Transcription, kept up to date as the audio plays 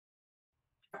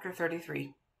Chapter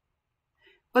 33.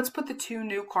 Let's put the 2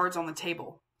 new cards on the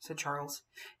table, said Charles.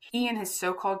 He and his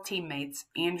so-called teammates,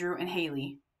 Andrew and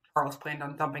Haley, Charles planned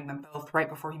on dumping them both right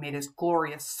before he made his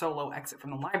glorious solo exit from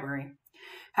the library,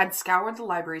 had scoured the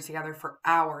library together for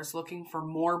hours looking for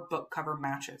more book cover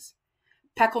matches.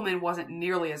 Peckelman wasn't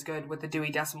nearly as good with the Dewey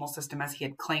Decimal System as he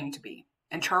had claimed to be,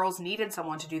 and Charles needed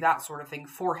someone to do that sort of thing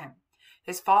for him.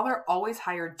 His father always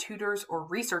hired tutors or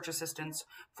research assistants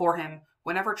for him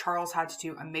whenever Charles had to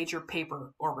do a major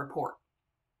paper or report.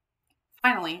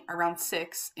 Finally, around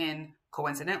 6 in,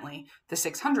 coincidentally, the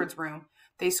 600s room,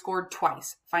 they scored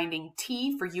twice, finding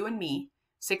T for You and Me,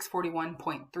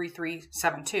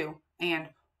 641.3372, and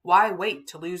Why Wait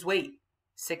to Lose Weight,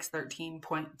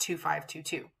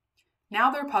 613.2522.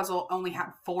 Now their puzzle only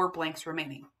had 4 blanks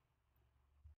remaining.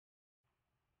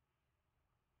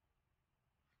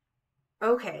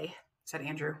 Okay, said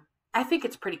Andrew. I think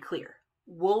it's pretty clear.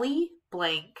 Woolly,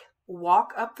 blank,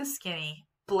 walk up the skinny,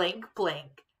 blank,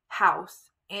 blank, house,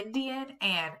 Indian,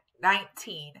 and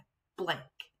 19, blank.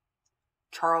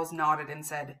 Charles nodded and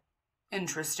said,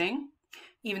 Interesting,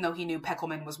 even though he knew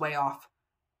Peckelman was way off.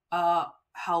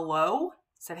 Hello?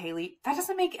 Said Haley. That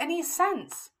doesn't make any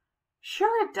sense.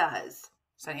 Sure it does,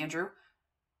 said Andrew.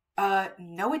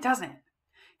 No it doesn't.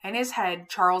 In his head,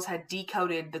 Charles had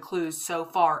decoded the clues so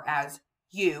far as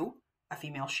you, a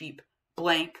female sheep,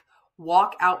 blank,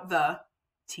 walk out the,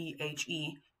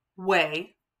 T-H-E,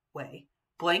 way,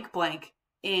 blank, blank,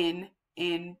 in,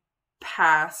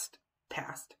 past,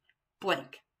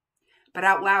 blank. But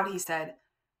out loud he said,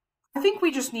 I think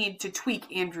we just need to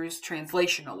tweak Andrew's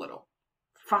translation a little.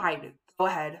 Fine, go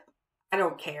ahead. I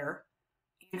don't care.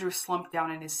 Andrew slumped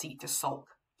down in his seat to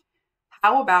sulk.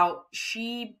 How about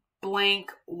she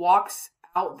blank walks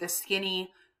out the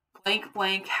skinny blank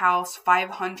blank house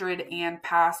 500 and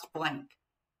past blank.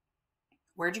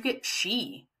 Where'd you get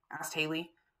she? Asked Haley.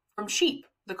 From sheep,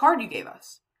 the card you gave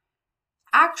us.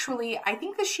 Actually, I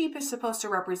think the sheep is supposed to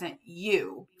represent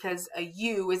you, because a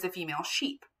ewe is a female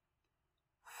sheep.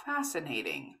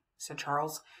 Fascinating, said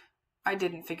Charles. I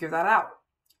didn't figure that out.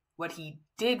 What he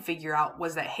did figure out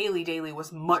was that Haley Daly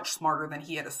was much smarter than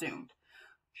he had assumed.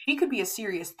 She could be a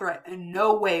serious threat, and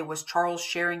no way was Charles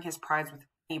sharing his prize with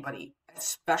anybody,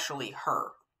 especially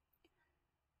her.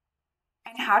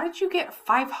 And how did you get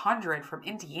 500 from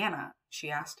Indiana?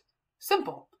 She asked.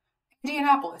 Simple.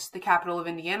 Indianapolis, the capital of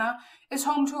Indiana, is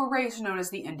home to a race known as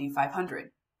the Indy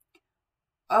 500.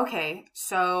 Okay,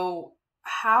 so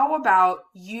how about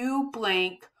you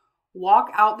blank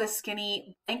walk out the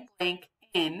skinny blank blank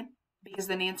in, because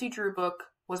the Nancy Drew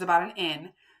book was about an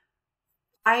in,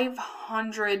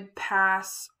 500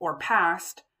 pass or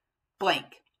past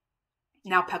blank.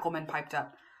 Now Peckelman piped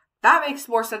up. That makes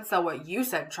more sense than what you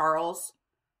said, Charles.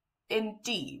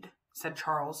 Indeed, said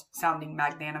Charles, sounding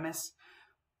magnanimous.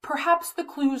 Perhaps the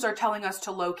clues are telling us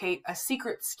to locate a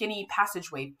secret skinny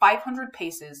passageway 500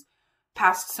 paces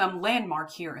past some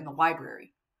landmark here in the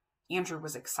library. Andrew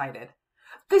was excited.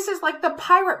 This is like the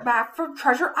pirate map from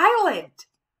Treasure Island.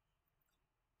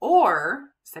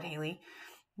 Or, said Haley,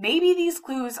 maybe these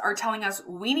clues are telling us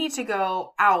we need to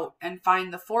go out and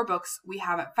find the 4 books we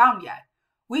haven't found yet.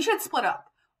 We should split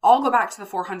up. I'll go back to the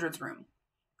 400s room.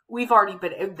 We've already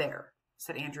been in there,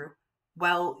 said Andrew.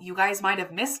 Well, you guys might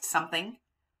have missed something.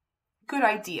 Good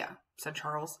idea, said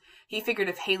Charles. He figured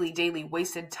if Haley Daly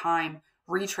wasted time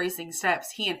retracing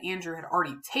steps he and Andrew had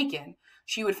already taken,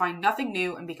 she would find nothing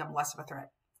new and become less of a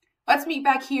threat. Let's meet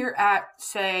back here at,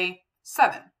 say,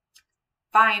 7.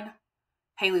 Fine.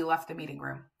 Haley left the meeting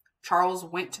room. Charles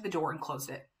went to the door and closed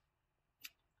it.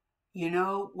 You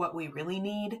know what we really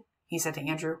need? He said to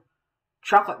Andrew.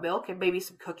 Chocolate milk and maybe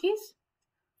some cookies?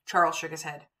 Charles shook his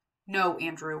head. No,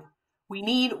 Andrew. We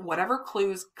need whatever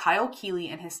clues Kyle Keeley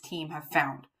and his team have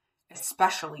found,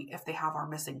 especially if they have our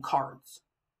missing cards.